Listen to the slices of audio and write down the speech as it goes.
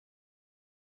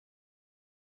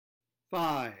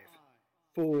5,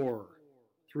 4,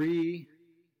 3,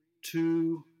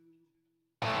 2.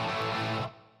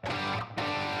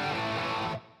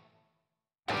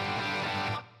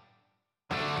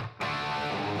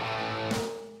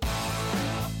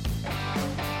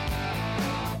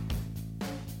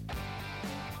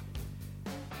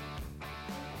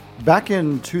 Back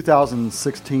in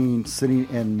 2016, sitting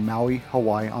in Maui,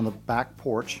 Hawaii, on the back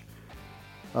porch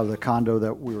of the condo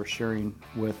that we were sharing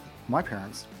with my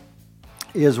parents,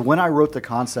 is when I wrote the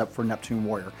concept for Neptune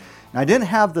Warrior. And I didn't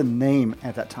have the name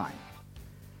at that time.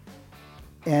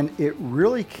 And it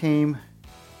really came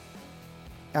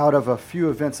out of a few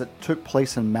events that took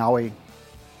place in Maui.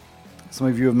 Some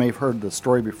of you may have heard the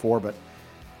story before, but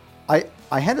I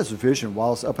had this vision while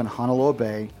I was up in Honolulu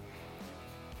Bay.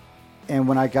 And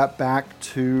when I got back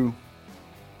to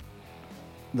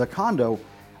the condo,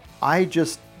 I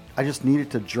just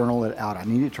needed to journal it out. I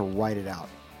needed to write it out.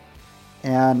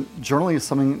 And journaling is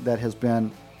something that has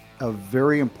been a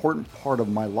very important part of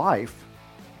my life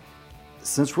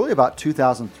since really about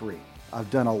 2003. I've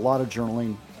done a lot of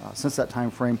journaling since that time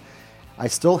frame. I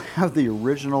still have the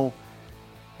original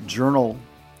journal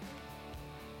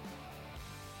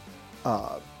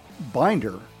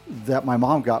binder that my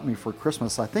mom got me for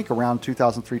Christmas, I think around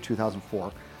 2003,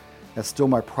 2004. That's still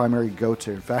my primary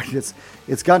go-to. In fact, it's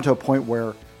gotten to a point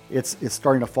where it's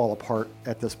starting to fall apart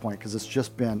at this point because it's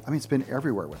just been, it's been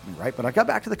everywhere with me, right? But I got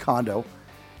back to the condo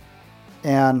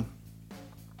and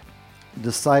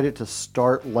decided to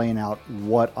start laying out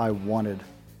what I wanted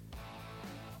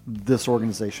this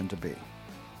organization to be.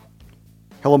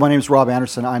 Hello, my name is Rob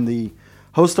Anderson. I'm the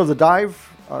host of The Dive,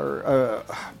 I'm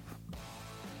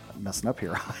messing up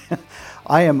here.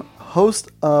 I am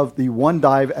host of the One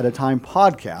Dive at a Time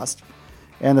podcast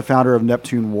and the founder of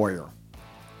Neptune Warrior.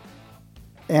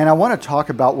 And I want to talk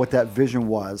about what that vision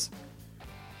was,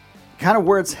 kind of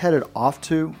where it's headed off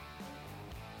to,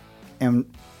 and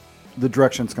the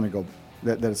direction it's going to go,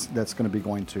 that's going to be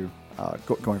going to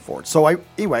going forward. So I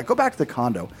go back to the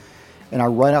condo and I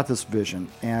write out this vision,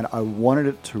 and I wanted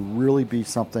it to really be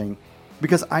something,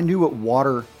 because I knew what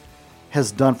water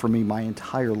has done for me my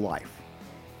entire life.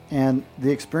 And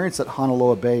the experience at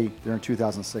Honolulu Bay there in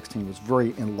 2016 was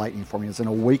very enlightening for me. It was an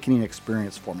awakening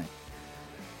experience for me.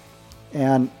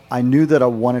 And I knew that I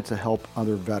wanted to help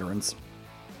other veterans.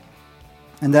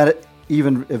 And that it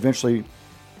even eventually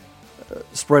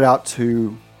spread out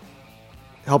to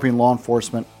helping law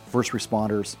enforcement, first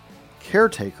responders,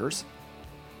 caretakers,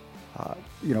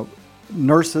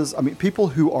 nurses, people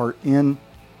who are in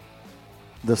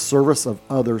the service of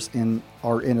others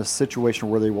are in a situation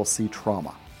where they will see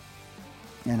trauma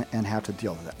and have to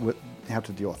deal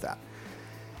with that.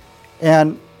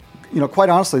 And quite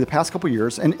honestly, the past couple of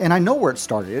years, and I know where it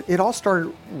started. It all started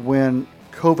when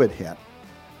COVID hit.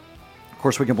 Of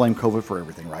course, we can blame COVID for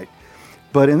everything, right?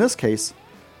 But in this case,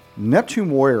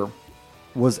 Neptune Warrior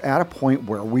was at a point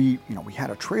where we had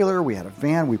a trailer, we had a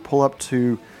van, we pull up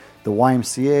to the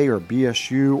YMCA or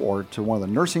BSU or to one of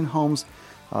the nursing homes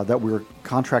that we were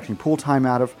contracting pool time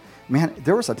out of. Man,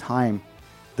 there was a time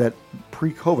that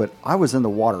pre-COVID, I was in the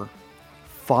water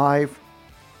 5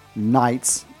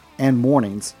 nights and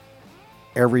mornings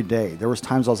every day. There was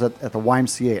times I was at the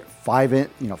YMCA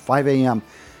at 5 a.m.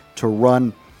 to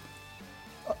run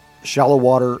shallow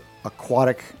water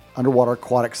underwater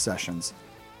aquatic sessions.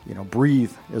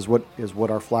 Breathe is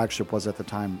what our flagship was at the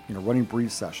time. Running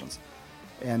breathe sessions,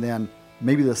 and then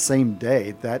maybe the same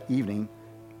day, that evening,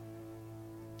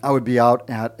 I would be out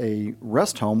at a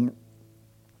rest home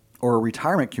or a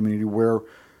retirement community where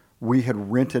we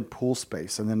had rented pool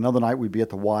space. And then another night we'd be at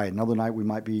the Y. Another night we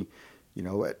might be,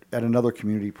 at another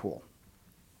community pool.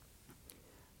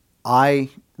 I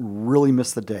really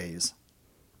miss the days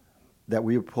that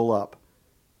we would pull up,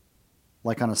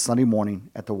 like on a Sunday morning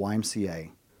at the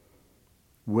YMCA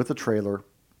with a trailer,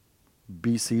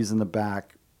 BCs in the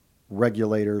back,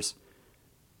 regulators,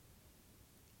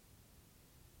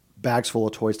 bags full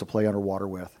of toys to play underwater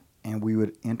with, and we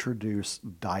would introduce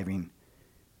diving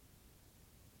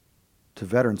to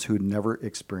veterans who had never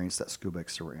experienced that scuba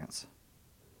experience.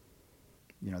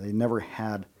 They never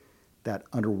had that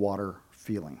underwater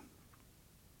feeling.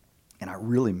 And I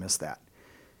really miss that.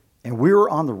 And we were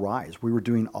on the rise. We were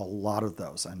doing a lot of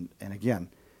those. And again,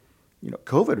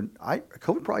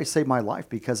 COVID probably saved my life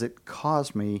because it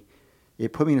put me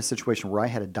in a situation where I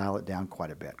had to dial it down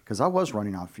quite a bit because I was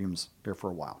running on fumes there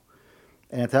for a while.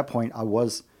 And at that point, I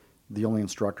was the only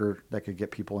instructor that could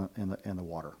get people in the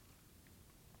water.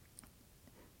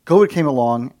 COVID came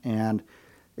along, and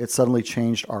it suddenly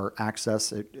changed our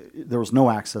access. There was no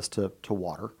access to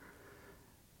water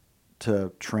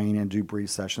to train and do breathe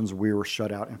sessions. We were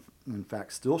shut out. in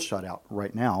fact still shut out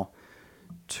right now,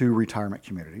 2 retirement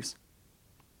communities.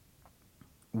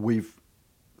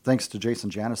 Thanks to Jason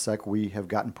Janisek, we have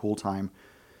gotten pool time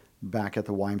back at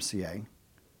the YMCA.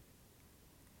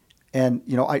 And,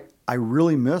 I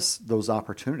really miss those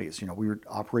opportunities. We were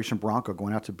Operation Bronco,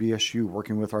 going out to BSU,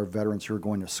 working with our veterans who are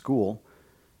going to school,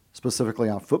 specifically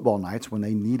on football nights when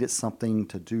they needed something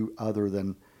to do other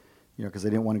than, because they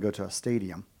didn't want to go to a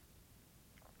stadium.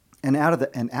 And out of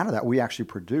that, we actually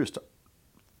produced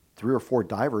 3 or 4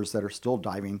 divers that are still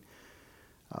diving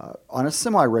on a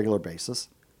semi-regular basis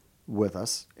with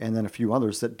us, and then a few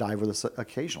others that dive with us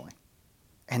occasionally.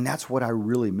 And that's what I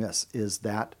really miss, is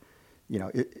that,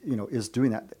 is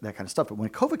doing that kind of stuff. But when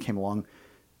COVID came along,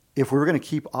 if we were going to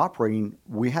keep operating,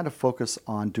 we had to focus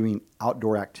on doing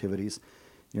outdoor activities.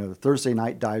 The Thursday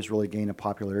night dives really gained in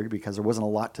popularity because there wasn't a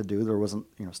lot to do. There wasn't,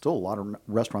 still a lot of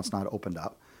restaurants not opened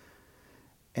up.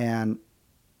 And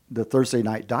the Thursday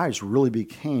night dives really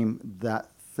became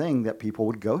that thing that people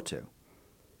would go to.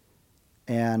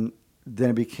 And then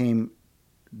it became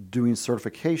doing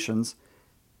certifications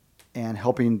and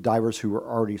helping divers who were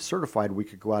already certified. We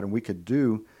could go out and we could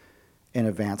do an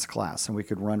advanced class, and we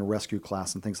could run a rescue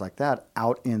class and things like that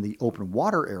out in the open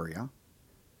water area.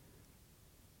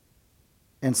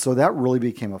 And so that really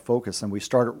became a focus, and we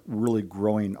started really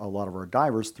growing a lot of our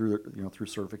divers through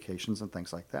certifications and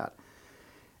things like that.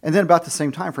 And then about the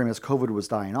same time frame as COVID was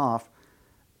dying off,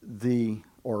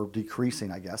 or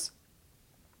decreasing, I guess,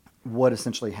 what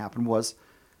essentially happened was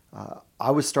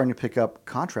I was starting to pick up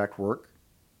contract work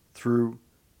through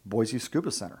Boise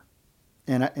Scuba Center.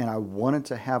 And I wanted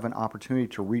to have an opportunity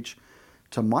to reach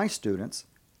to my students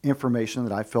information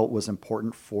that I felt was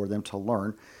important for them to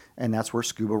learn. And that's where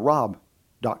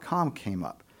ScubaRob.com came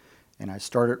up. And I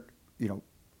started,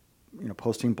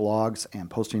 posting blogs and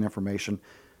posting information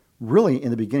really in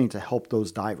the beginning to help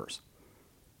those divers.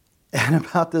 And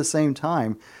about the same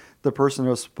time, the person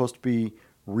who was supposed to be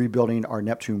rebuilding our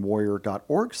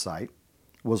NeptuneWarrior.org site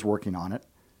was working on it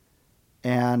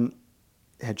and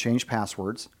had changed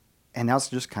passwords, and now it's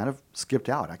just kind of skipped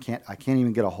out. I can't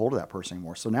even get a hold of that person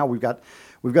anymore. So now we've got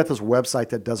this website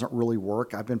that doesn't really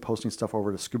work. I've been posting stuff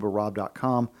over to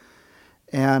ScubaRob.com,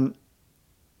 and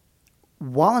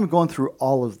while I'm going through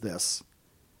all of this,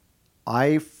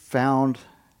 I found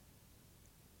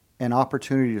an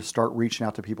opportunity to start reaching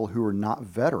out to people who are not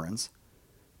veterans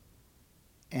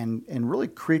and really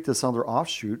create this other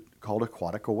offshoot called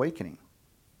Aquatic Awakening.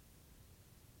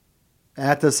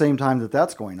 At the same time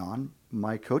that's going on,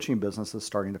 my coaching business is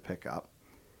starting to pick up.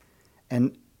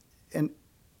 And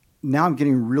now I'm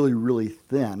getting really, really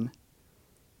thin.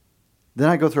 Then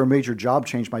I go through a major job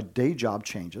change. My day job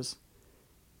changes.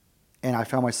 And I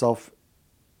found myself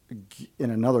in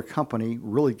another company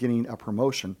really getting a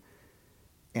promotion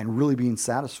and really being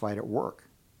satisfied at work.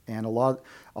 And a lot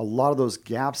of those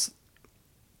gaps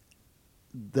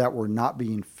that were not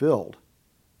being filled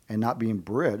and not being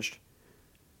bridged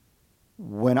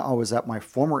when I was at my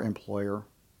former employer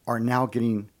are now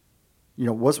getting,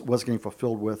 was getting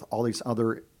fulfilled with all these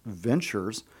other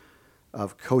ventures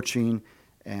of coaching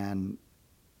and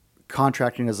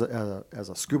contracting as a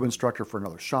scuba instructor for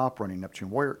another shop, running Neptune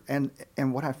Warrior. And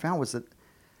what I found was that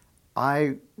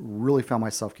I really found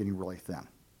myself getting really thin.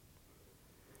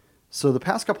 So the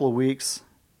past couple of weeks,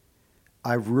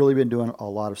 I've really been doing a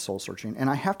lot of soul searching. And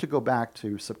I have to go back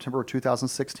to September of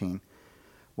 2016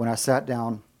 when I sat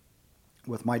down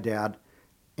with my dad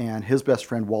and his best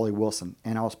friend, Wally Wilson,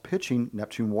 and I was pitching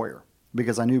Neptune Warrior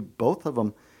because I knew both of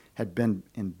them had been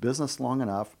in business long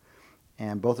enough,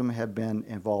 and both of them had been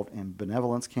involved in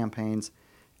benevolence campaigns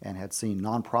and had seen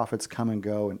nonprofits come and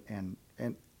go, and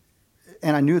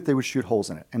I knew that they would shoot holes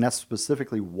in it, and that's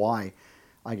specifically why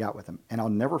I got with them. And I'll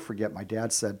never forget, my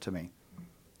dad said to me,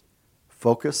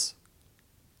 focus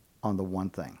on the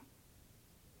one thing.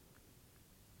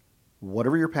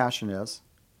 Whatever your passion is,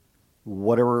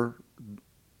 whatever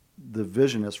the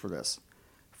vision is for this,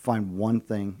 find one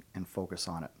thing and focus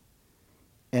on it.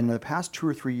 And in the past 2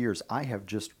 or 3 years, I have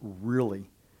just really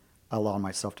allowed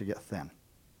myself to get thin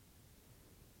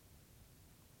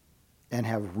and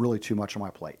have really too much on my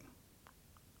plate.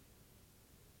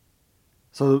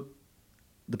 So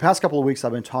the past couple of weeks,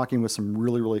 I've been talking with some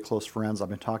really, really close friends. I've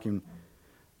been talking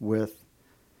with,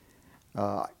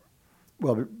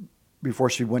 before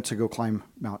she went to go climb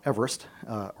Mount Everest,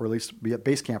 or at least be at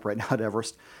base camp right now at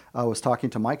Everest, I was talking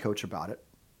to my coach about it.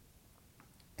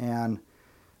 And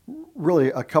really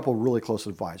a couple really close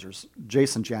advisors,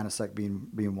 Jason Janisek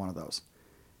being one of those.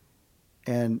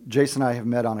 And Jason and I have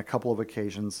met on a couple of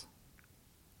occasions,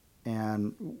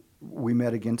 and we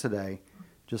met again today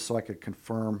just so I could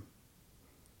confirm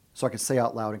So I could say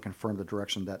out loud and confirm the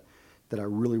direction that I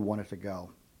really wanted to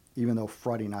go, even though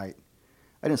Friday night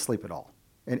I didn't sleep at all.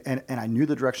 And I knew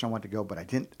the direction I wanted to go, but I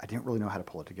didn't really know how to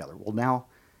pull it together. Well, now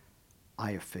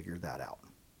I have figured that out.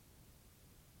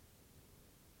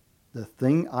 The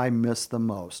thing I missed the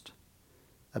most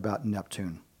about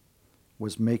Neptune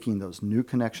was making those new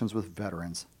connections with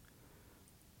veterans,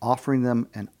 offering them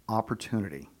an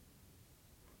opportunity,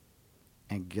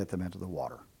 and get them into the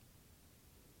water.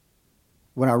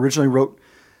 When I originally wrote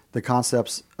the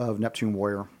concepts of Neptune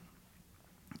Warrior,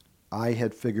 I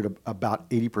had figured about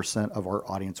 80% of our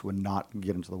audience would not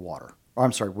get into the water. Or,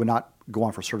 I'm sorry, would not go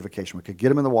on for certification. We could get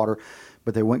them in the water,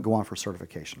 but they wouldn't go on for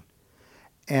certification.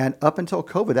 And up until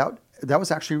COVID, that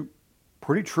was actually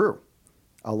pretty true.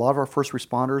 A lot of our first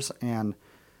responders and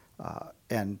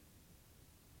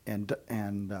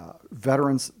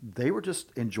veterans, they were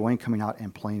just enjoying coming out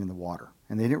and playing in the water,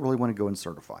 and they didn't really want to go and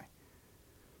certify.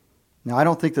 Now, I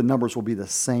don't think the numbers will be the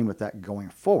same with that going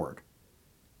forward,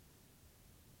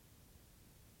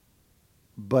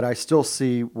 but I still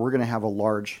see we're going to have a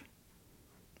large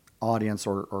audience,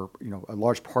 or a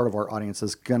large part of our audience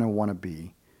is going to want to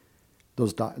be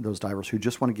those divers who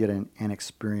just want to get in and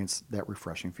experience that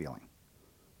refreshing feeling.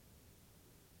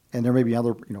 And there may be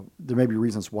there may be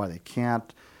reasons why they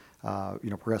can't,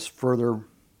 progress further.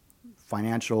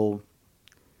 Financial,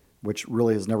 which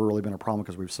really has never really been a problem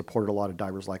because we've supported a lot of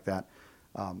divers like that.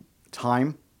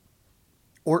 Time,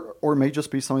 or it may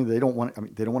just be something they don't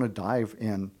want. They don't want to dive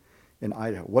in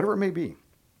Idaho, whatever it may be.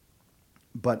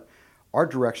 But our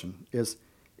direction is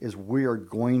we are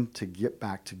going to get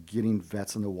back to getting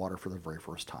vets in the water for the very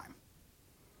first time.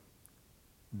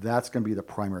 That's going to be the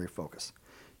primary focus.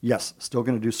 Yes, still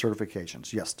going to do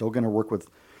certifications. Yes, still going to work with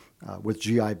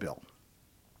GI Bill,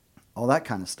 all that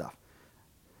kind of stuff.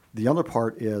 The other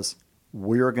part is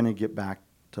we're going to get back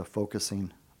to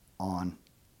focusing on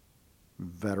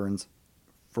veterans,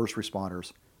 first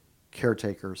responders,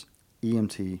 caretakers,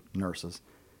 EMT, nurses,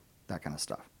 that kind of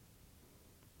stuff.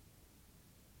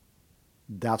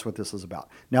 That's what this is about.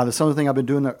 Now, this other thing I've been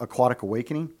doing, Aquatic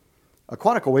Awakening.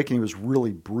 Aquatic Awakening was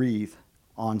really breathe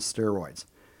on steroids.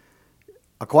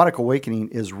 Aquatic Awakening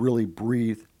is really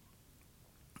breathe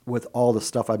with all the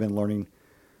stuff I've been learning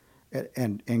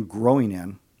and growing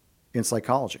in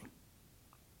psychology.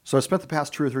 So I spent the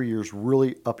past 2 or 3 years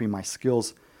really upping my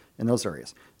skills in those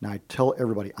areas. Now, I tell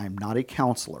everybody I'm not a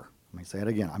counselor. Let me say it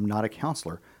again. I'm not a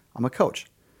counselor. I'm a coach.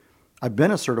 I've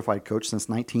been a certified coach since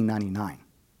 1999.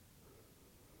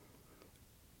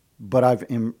 But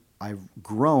I've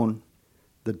grown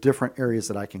the different areas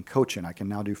that I can coach in. I can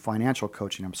now do financial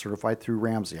coaching. I'm certified through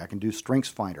Ramsey. I can do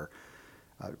StrengthsFinder.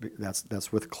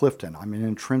 That's with Clifton. I'm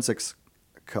an intrinsics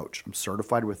coach. I'm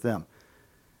certified with them.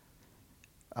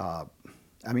 And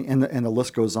the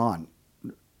list goes on.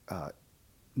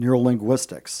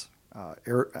 Neurolinguistics,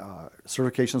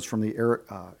 certifications from the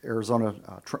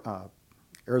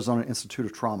Arizona Institute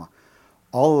of Trauma.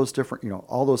 All those different,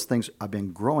 all those things I've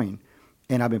been growing,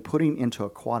 and I've been putting into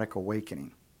Aquatic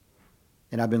Awakening.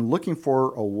 And I've been looking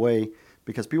for a way,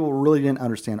 because people really didn't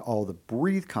understand all the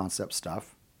breathe concept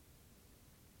stuff.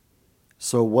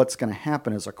 So what's going to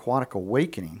happen is Aquatic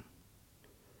Awakening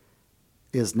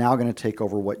is now going to take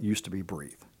over what used to be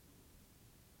breathe.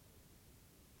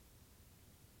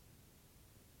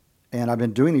 And I've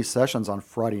been doing these sessions on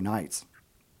Friday nights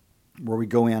where we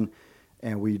go in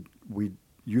and we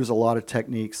use a lot of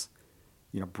techniques,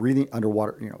 breathing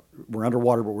underwater. We're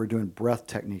underwater, but we're doing breath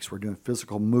techniques. We're doing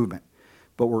physical movement.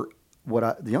 But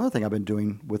the other thing I've been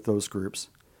doing with those groups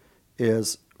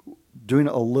is doing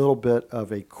a little bit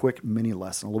of a quick mini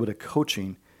lesson, a little bit of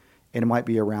coaching, and it might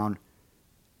be around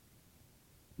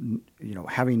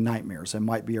having nightmares. It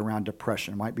might be around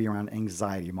depression. It might be around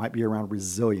anxiety. It might be around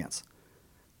resilience.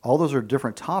 All those are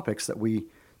different topics that we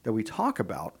talk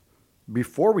about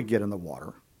before we get in the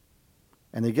water,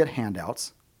 and they get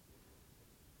handouts,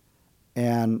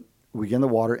 and we get in the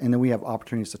water, and then we have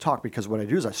opportunities to talk, because what I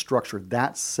do is I structure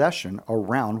that session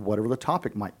around whatever the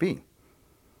topic might be.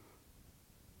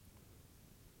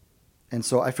 And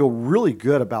so I feel really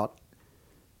good about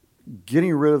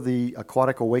getting rid of the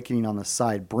Aquatic Awakening on the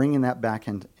side, bringing that back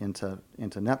into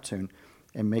Neptune,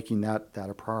 and making that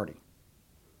a priority.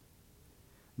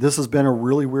 This has been a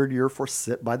really weird year for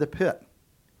Sit by the Pit.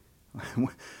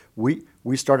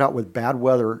 We start out with bad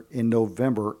weather in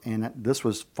November, and this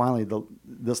was finally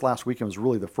this last weekend was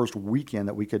really the first weekend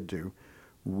that we could do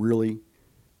really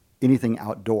anything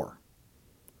outdoor.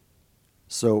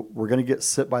 So we're going to get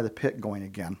Sit by the Pit going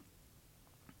again.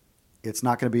 It's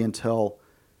not going to be until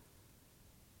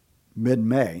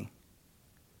mid-May,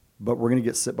 but we're going to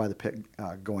get Sit by the Pit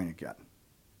going again.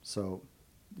 So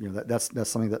that's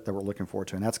something that we're looking forward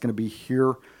to, and that's going to be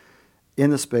here in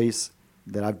the space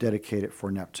that I've dedicated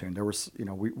for Neptune. There was,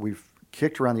 we've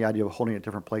kicked around the idea of holding it at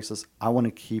different places. I want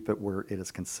to keep it where it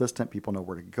is consistent. People know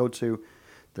where to go to.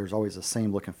 There's always the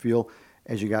same look and feel.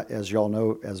 As y'all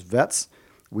know, as vets,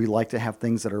 we like to have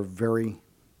things that are very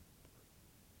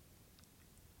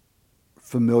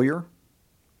familiar.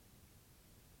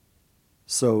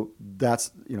 So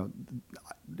that's,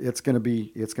 it's going to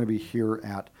be here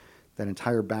at that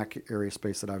entire back area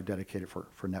space that I've dedicated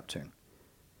for Neptune.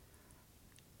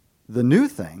 The new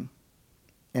thing,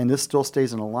 and this still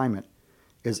stays in alignment,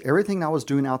 is everything I was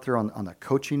doing out there on the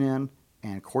coaching end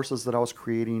and courses that I was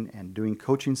creating and doing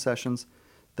coaching sessions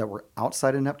that were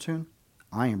outside of Neptune.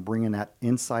 I am bringing that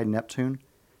inside Neptune.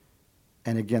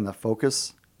 And again, the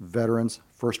focus, veterans,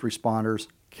 first responders,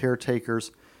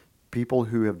 caretakers, people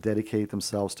who have dedicated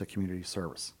themselves to community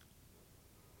service.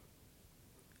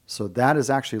 So that is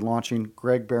actually launching.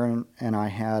 Greg Barron and I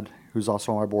had, who's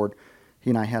also on our board, he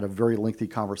and I had a very lengthy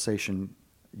conversation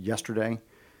yesterday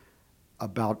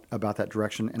about that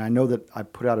direction. And I know that I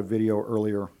put out a video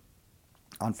earlier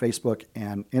on Facebook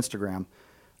and Instagram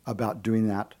about doing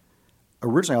that.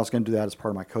 Originally, I was going to do that as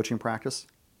part of my coaching practice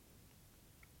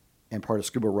and part of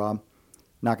Scuba Rob.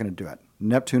 Not going to do it.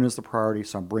 Neptune is the priority,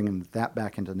 so I'm bringing that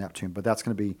back into Neptune. But that's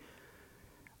going to be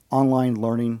online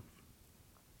learning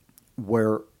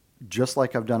where, just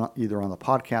like I've done either on the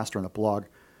podcast or on the blog,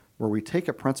 where we take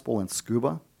a principle in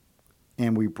scuba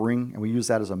and we use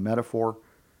that as a metaphor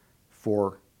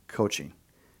for coaching.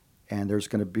 And there's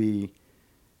going to be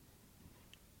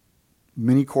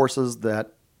mini courses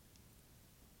that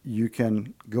you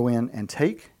can go in and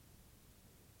take.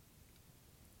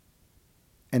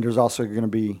 And there's also going to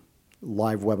be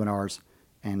live webinars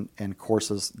and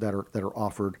courses that are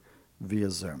offered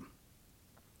via Zoom.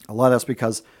 A lot of that's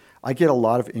because I get a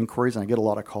lot of inquiries and I get a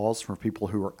lot of calls from people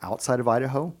who are outside of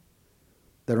Idaho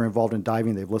that are involved in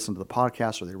diving. They've listened to the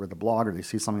podcast or they read the blog or they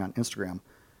see something on Instagram.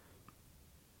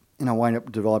 And I wind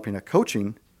up developing a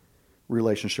coaching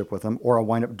relationship with them, or I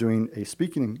wind up doing a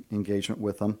speaking engagement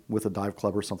with them with a dive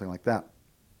club or something like that.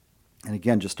 And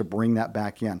again, just to bring that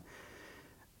back in.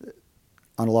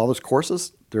 On a lot of those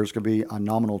courses, there's going to be a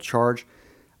nominal charge,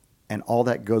 and all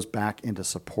that goes back into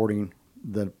supporting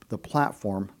the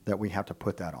platform that we have to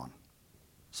put that on.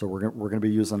 So we're going to be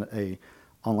using a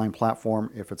online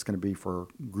platform. If it's going to be for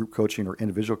group coaching or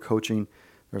individual coaching,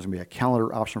 there's going to be a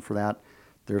calendar option for that.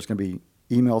 There's going to be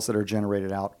emails that are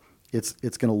generated out. It's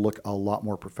going to look a lot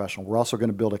more professional. We're also going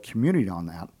to build a community on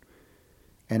that.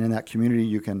 And in that community,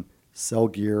 you can sell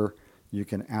gear, you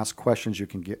can ask questions, you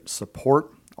can get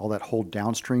support, all that whole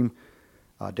downstream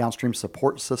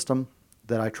support system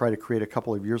that I tried to create a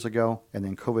couple of years ago, and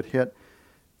then COVID hit.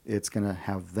 It's going to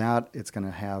have that. It's going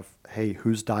to have, hey,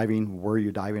 who's diving? Where are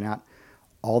you diving at?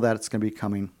 All that it's going to be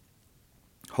coming.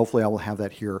 Hopefully I will have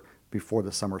that here before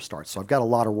the summer starts. So I've got a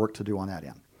lot of work to do on that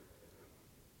end.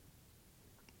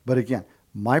 But again,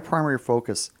 my primary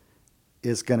focus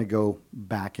is going to go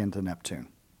back into Neptune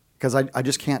because I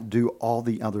just can't do all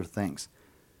the other things.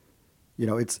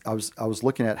 I was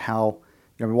looking at how,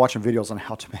 I've been watching videos on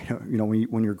how tomato,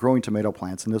 when you're growing tomato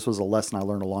plants, and this was a lesson I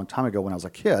learned a long time ago when I was a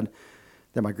kid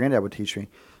that my granddad would teach me.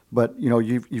 But,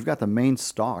 you've got the main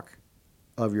stalk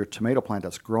of your tomato plant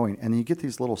that's growing, and then you get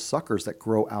these little suckers that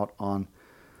grow out on,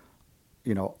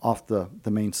 off the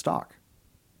main stalk.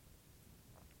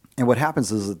 And what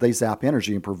happens is that they zap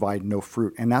energy and provide no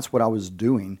fruit. And that's what I was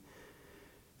doing,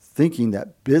 thinking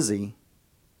that busy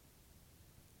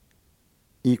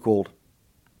equaled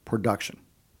production.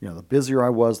 The busier I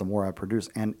was, the more I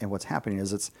produced. And what's happening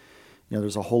is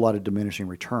there's a whole lot of diminishing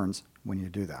returns when you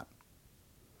do that.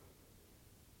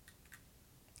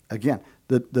 Again,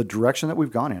 the direction that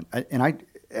we've gone in, and I,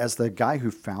 as the guy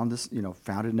who found this,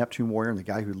 founded Neptune Warrior and the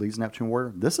guy who leads Neptune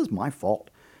Warrior, this is my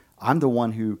fault. I'm the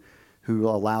one who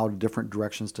allowed different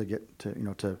directions to get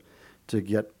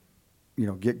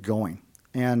get going.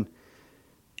 And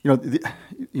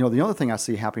the other thing I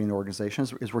see happening in the organization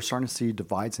is we're starting to see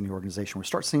divides in the organization. We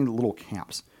start seeing little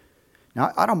camps.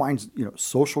 Now, I don't mind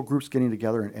social groups getting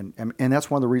together, and that's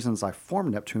one of the reasons I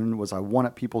formed Neptune was I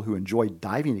wanted people who enjoy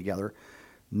diving together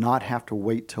not have to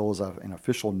wait till it's an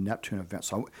official Neptune event.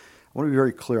 So I want to be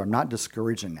very clear. I'm not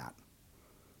discouraging that.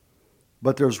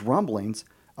 But there's rumblings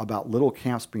about little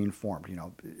camps being formed.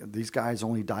 These guys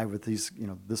only dive with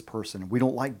this person. We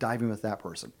don't like diving with that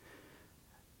person.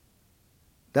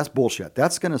 That's bullshit.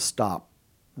 That's going to stop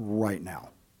right now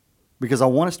because I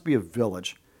want us to be a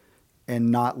village and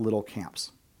not little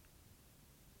camps.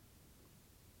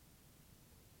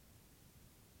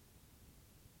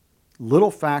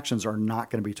 Little factions are not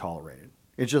going to be tolerated.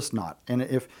 It's just not. And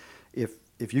if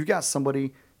if you've got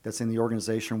somebody that's in the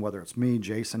organization, whether it's me,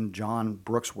 Jason, John,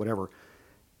 Brooks, whatever,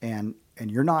 and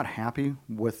you're not happy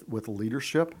with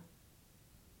leadership,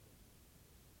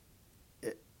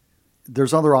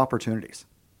 there's other opportunities.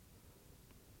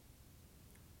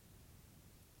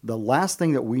 The last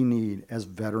thing that we need as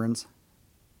veterans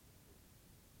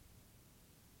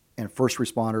and first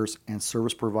responders and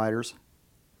service providers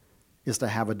is to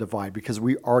have a divide, because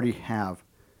we already have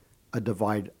a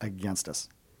divide against us.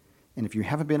 And if you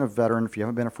haven't been a veteran, if you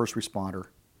haven't been a first responder,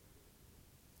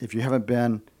 if you haven't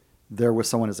been there with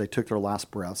someone as they took their last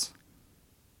breaths,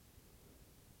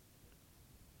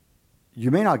 you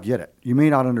may not get it. You may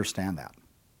not understand that.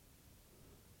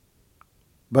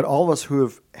 But all of us who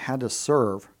have had to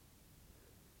serve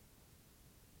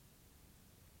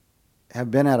have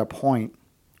been at a point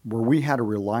where we had to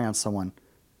rely on someone,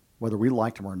 whether we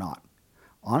liked them or not.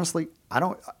 Honestly,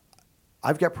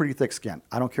 I've got pretty thick skin.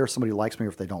 I don't care if somebody likes me or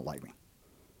if they don't like me.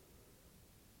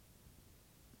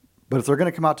 But if they're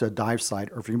going to come out to a dive site,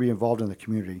 or if you're going to be involved in the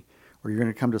community, or you're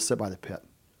going to come to sit by the pit,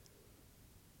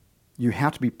 you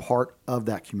have to be part of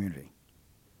that community.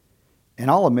 And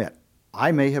I'll admit,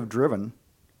 I may have driven,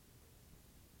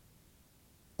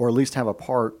 or at least have a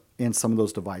part in some of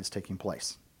those divides taking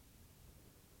place.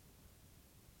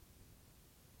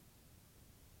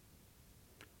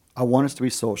 I want us to be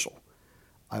social.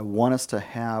 I want us to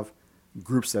have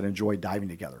groups that enjoy diving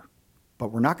together.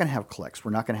 But we're not going to have cliques.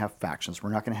 We're not going to have factions.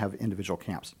 We're not going to have individual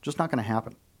camps. Just not going to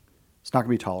happen. It's not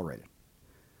going to be tolerated.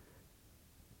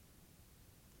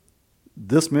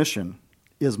 This mission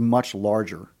is much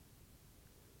larger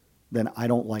than I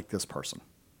don't like this person.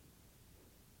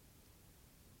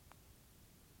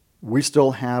 We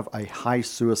still have a high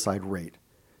suicide rate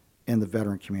in the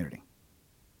veteran community.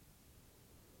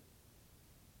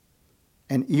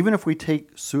 And even if we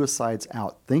take suicides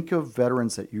out, think of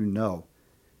veterans that you know,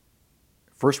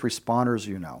 first responders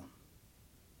you know,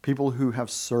 people who have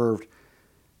served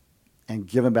and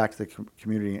given back to the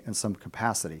community in some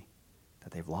capacity,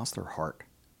 that they've lost their heart.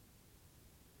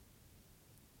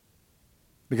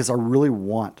 Because I really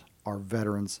want our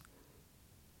veterans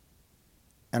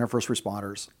and our first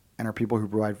responders and our people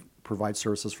who provide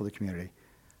services for the community,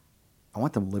 I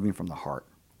want them living from the heart.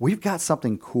 We've got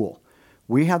something cool.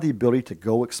 We have the ability to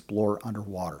go explore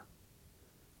underwater.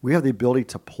 We have the ability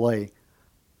to play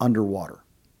underwater.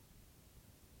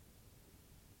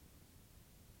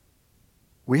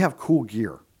 We have cool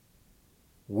gear.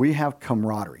 We have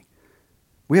camaraderie.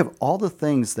 We have all the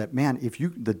things that, man,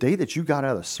 the day that you got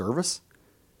out of service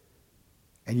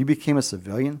and you became a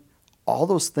civilian, all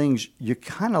those things you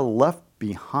kind of left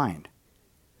behind.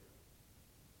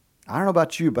 I don't know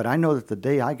about you, but I know that the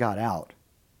day I got out,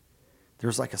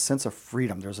 there's like a sense of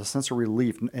freedom. There's a sense of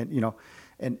relief, and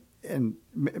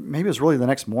maybe it was really the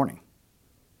next morning,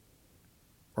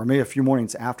 or maybe a few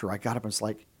mornings after I got up, and it's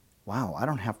like, wow, I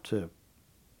don't have to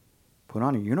put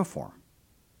on a uniform.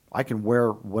 I can wear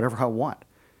whatever I want.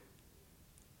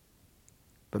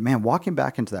 But man, walking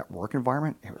back into that work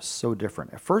environment, it was so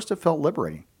different. At first, it felt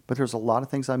liberating, but there's a lot of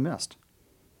things I missed,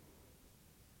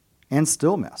 and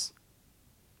still miss.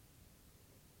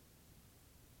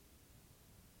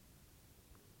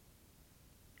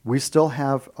 We still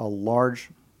have a large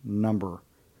number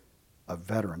of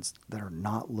veterans that are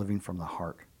not living from the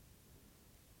heart.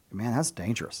 Man, that's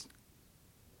dangerous.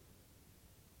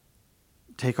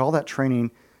 Take all that training,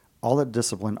 all that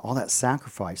discipline, all that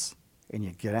sacrifice, and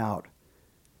you get out.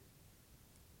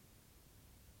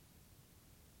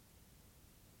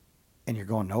 And you're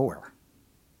going nowhere.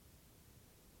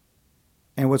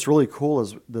 And what's really cool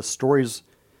is the stories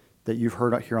that you've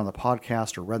heard out here on the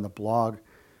podcast or read in the blog,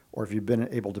 or if you've been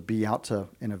able to be out to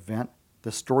an event,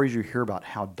 the stories you hear about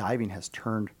how diving has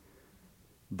turned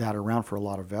that around for a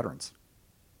lot of veterans.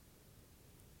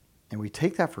 And we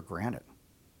take that for granted.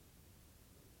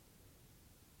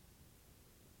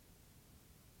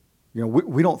 You know,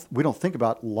 we don't think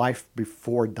about life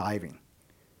before diving.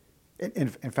 In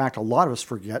fact, a lot of us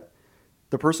forget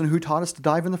the person who taught us to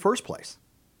dive in the first place,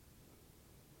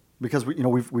 because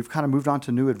we've kind of moved on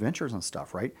to new adventures and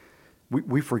stuff, right?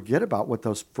 We forget about what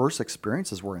those first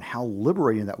experiences were and how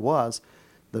liberating that was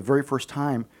the very first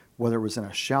time, whether it was in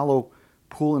a shallow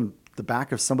pool in the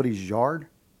back of somebody's yard,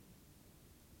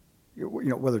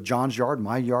 whether John's yard,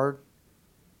 my yard,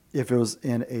 if it was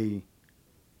in a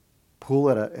pool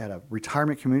at a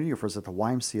retirement community, or if it was at the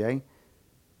YMCA.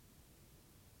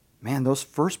 Man, those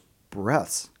first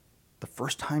breaths, the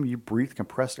first time you breathe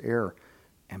compressed air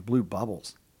and blew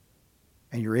bubbles,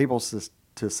 and you're able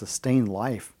to sustain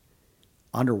life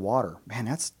underwater, man,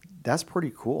 that's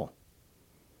pretty cool.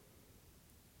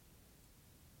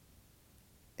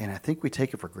 And I think we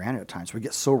take it for granted at times. We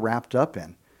get so wrapped up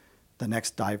in the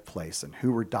next dive place and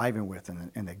who we're diving with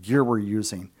and the gear we're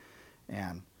using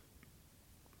and,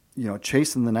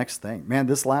 chasing the next thing. Man,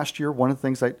 this last year, one of the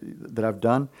things that I've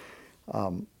done,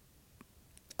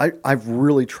 I've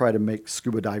really tried to make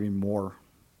scuba diving more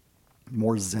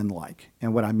Zen-like.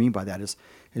 And what I mean by that is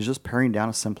just paring down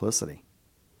to simplicity.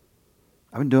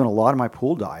 I've been doing a lot of my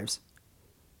pool dives,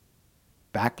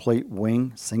 backplate,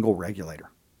 wing, single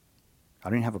regulator. I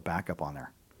don't even have a backup on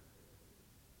there.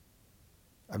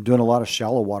 I'm doing a lot of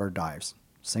shallow water dives,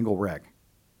 single reg.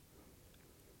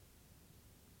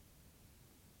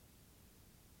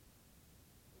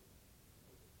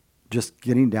 Just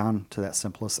getting down to that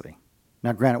simplicity.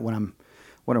 Now, granted, when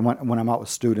I'm out with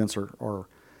students or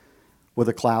with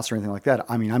a class or anything like that,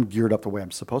 I mean, I'm geared up the way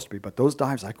I'm supposed to be. But those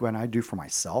dives I do for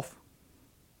myself,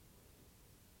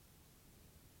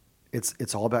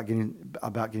 it's all about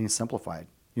getting simplified.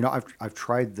 I've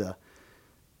tried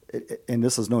and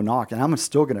this is no knock, and I'm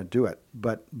still going to do it,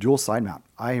 but dual side mount.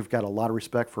 I've got a lot of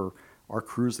respect for our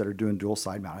crews that are doing dual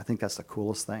side mount. I think that's the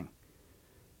coolest thing.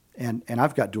 And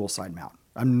I've got dual side mount.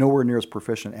 I'm nowhere near as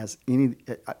proficient as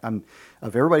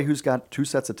of everybody who's got 2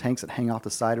 sets of tanks that hang off the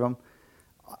side of them.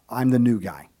 I'm the new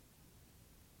guy.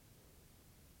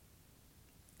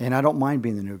 And I don't mind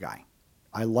being the new guy.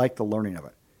 I like the learning of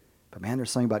it. But man,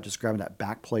 there's something about just grabbing that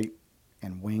back plate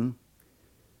and wing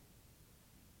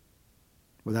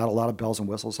without a lot of bells and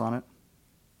whistles on it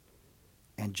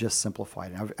and just simplify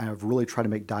it. And I've really tried to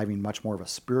make diving much more of a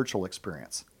spiritual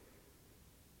experience.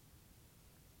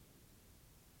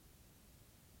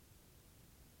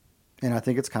 And I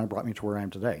think it's kind of brought me to where I am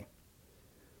today.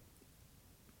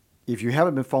 If you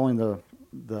haven't been following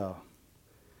the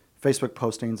Facebook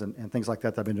postings and things like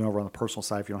that I've been doing over on the personal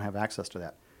side, if you don't have access to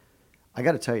that, I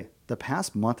got to tell you, the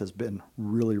past month has been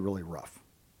really, really rough.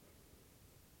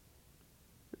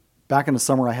 Back in the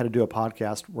summer, I had to do a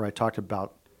podcast where I talked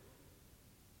about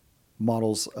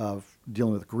models of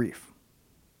dealing with grief.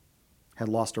 Had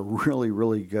lost a really,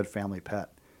 really good family pet.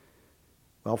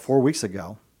 Well, 4 weeks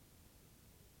ago,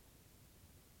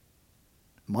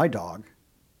 my dog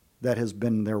that has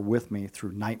been there with me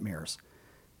through nightmares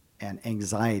and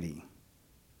anxiety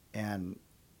and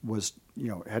was,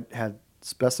 had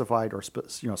specified or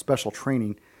special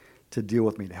training to deal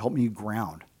with me, to help me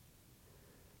ground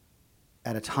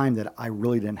at a time that I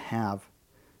really didn't have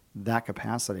that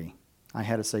capacity, I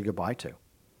had to say goodbye to.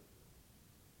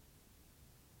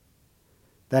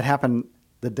 That happened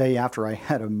the day after I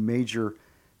had a major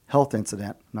health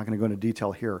incident. I'm not going to go into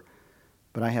detail here,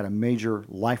 but I had a major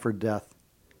life or death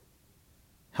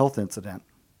health incident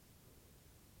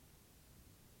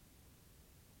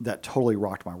that totally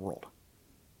rocked my world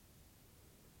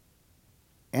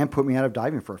and put me out of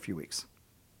diving for a few weeks.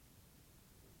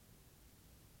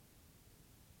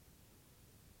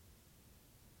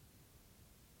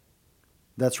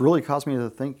 That's really caused me to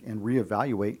think and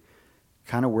reevaluate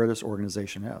kind of where this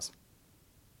organization is.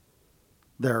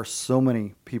 There are so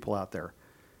many people out there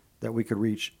that we could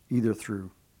reach either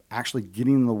through actually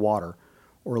getting in the water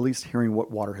or at least hearing what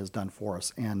water has done for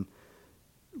us and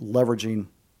leveraging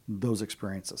those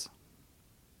experiences.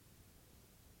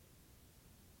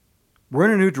 We're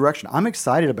in a new direction. I'm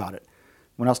excited about it.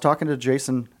 When I was talking to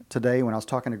Jason today, when I was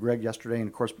talking to Greg yesterday, and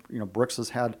of course, Brooks has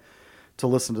had to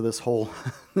listen to this whole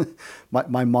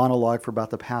my monologue for about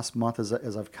the past month as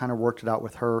I've kind of worked it out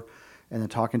with her, and then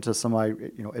talking to some of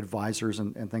my advisors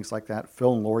and things like that.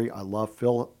 Phil and Lori, I love.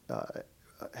 Phil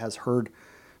has heard,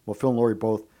 Phil and Lori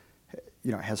both,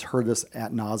 has heard this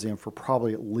ad nauseum for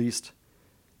probably at least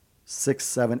 6,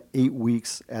 7, 8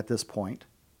 weeks at this point.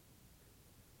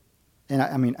 And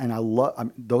I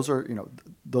love those are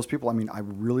those people. I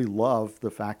really love the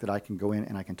fact that I can go in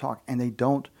and I can talk, and they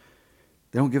don't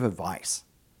give advice.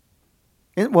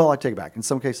 Well, I take it back. In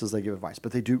some cases, they give advice,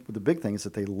 but they do. The big thing is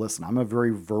that they listen. I'm a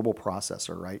very verbal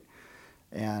processor, right?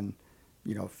 And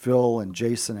Phil and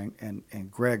Jason and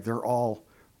Greg, they're all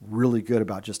really good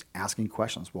about just asking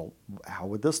questions. Well, how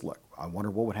would this look? I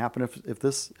wonder what would happen if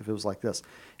it was like this.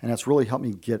 And that's really helped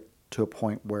me get to a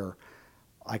point where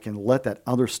I can let that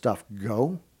other stuff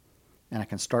go, and I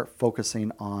can start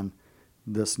focusing on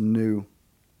this new,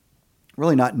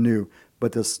 really not new,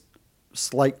 but this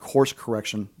slight course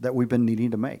correction that we've been needing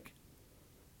to make.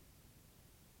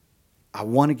 I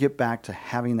want to get back to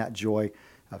having that joy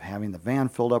of having the van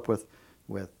filled up with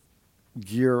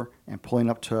gear and pulling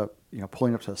up to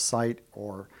a site,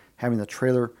 or having the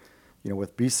trailer,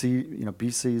 with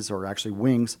BCs or actually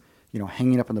wings,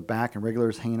 hanging up in the back and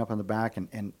regulars hanging up in the back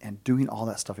and doing all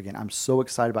that stuff again. I'm so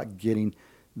excited about getting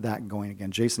that going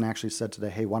again. Jason actually said today,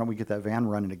 hey, why don't we get that van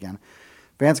running again?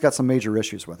 Van's got some major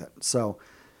issues with it. So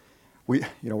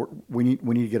we need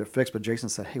to get it fixed. But Jason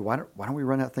said, hey, why don't we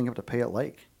run that thing up to Payette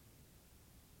Lake?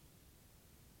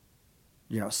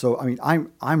 So I mean,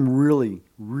 I'm really,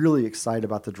 really excited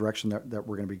about the direction that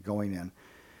we're going to be going in.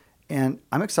 And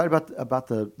I'm excited about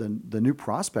the new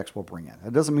prospects we'll bring in.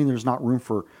 That doesn't mean there's not room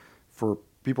for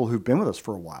people who've been with us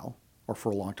for a while or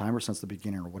for a long time or since the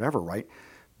beginning or whatever, right?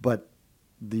 But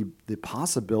the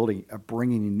possibility of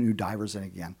bringing new divers in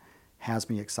again has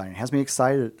me excited. It has me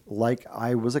excited like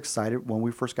I was excited when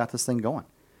we first got this thing going.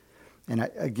 And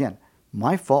again,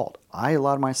 my fault. I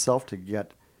allowed myself to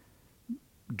get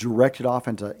directed off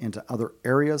into other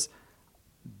areas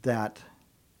that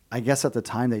I guess at the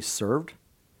time they served.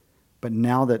 But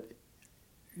now that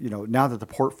the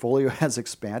portfolio has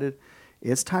expanded,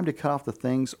 it's time to cut off the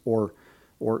things, or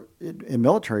in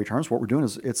military terms, what we're doing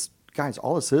is guys,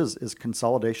 all this is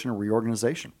consolidation and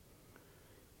reorganization.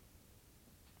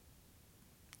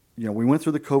 We went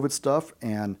through the COVID stuff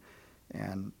and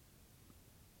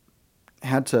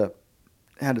had to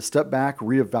step back,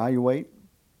 reevaluate,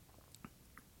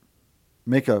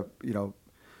 make a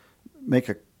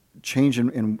change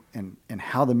in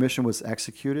how the mission was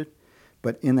executed.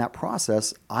 But in that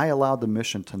process, I allowed the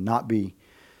mission to not be,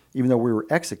 even though we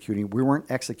weren't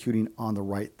executing on the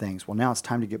right things. Well, now it's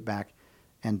time to get back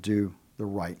and do the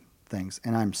right things.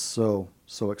 And I'm so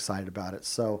excited about it.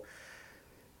 So,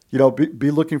 be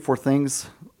looking for things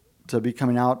to be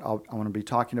coming out. I want to be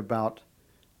talking about,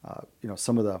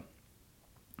 some of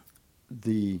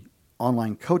the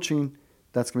online coaching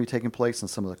that's going to be taking place and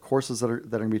some of the courses that are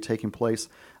going to be taking place.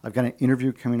 I've got an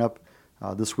interview coming up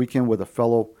this weekend with a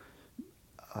fellow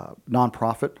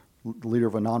nonprofit, the leader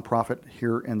of a nonprofit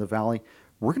here in the Valley.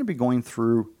 We're going to be going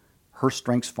through her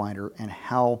Strengths Finder and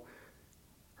how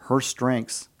her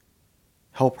strengths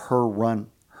help her run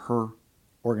her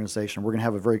organization. We're going to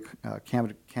have a very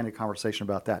candid conversation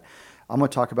about that. I'm going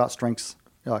to talk about strengths,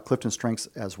 Clifton Strengths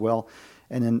as well.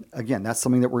 And then again, that's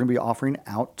something that we're going to be offering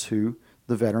out to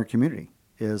the veteran community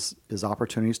is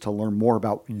opportunities to learn more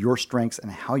about your strengths and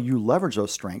how you leverage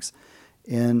those strengths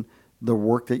in the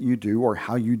work that you do or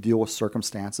how you deal with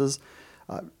circumstances,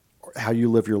 how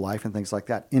you live your life and things like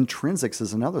that. Intrinsics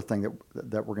is another thing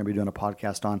that we're going to be doing a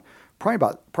podcast on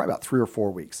probably about 3 or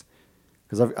 4 weeks,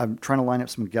 because I'm trying to line up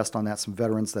some guests on that, some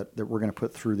veterans that we're going to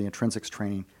put through the intrinsics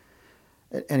training.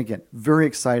 And again, very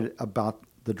excited about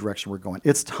the direction we're going.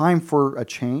 It's time for a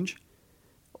change,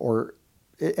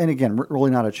 and again, really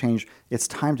not a change. It's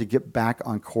time to get back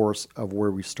on course of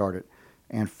where we started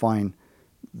and find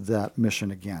that mission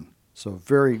again. So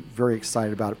very, very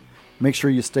excited about it. Make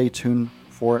sure you stay tuned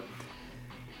for it.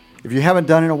 If you haven't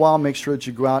done it in a while, make sure that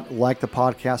you go out and like the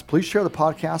podcast. Please share the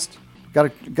podcast. Got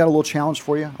a little challenge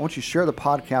for you. I want you to share the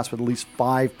podcast with at least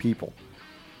 5 people.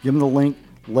 Give them the link.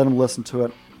 Let them listen to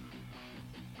it.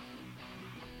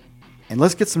 And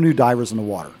let's get some new divers in the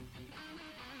water.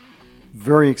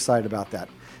 Very excited about that.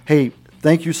 Hey,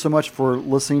 thank you so much for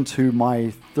listening to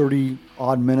my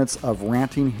 30-odd minutes of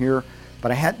ranting here.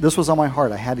 But this was on my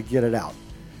heart. I had to get it out.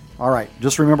 All right.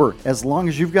 Just remember, as long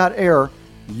as you've got air,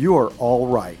 you are all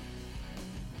right.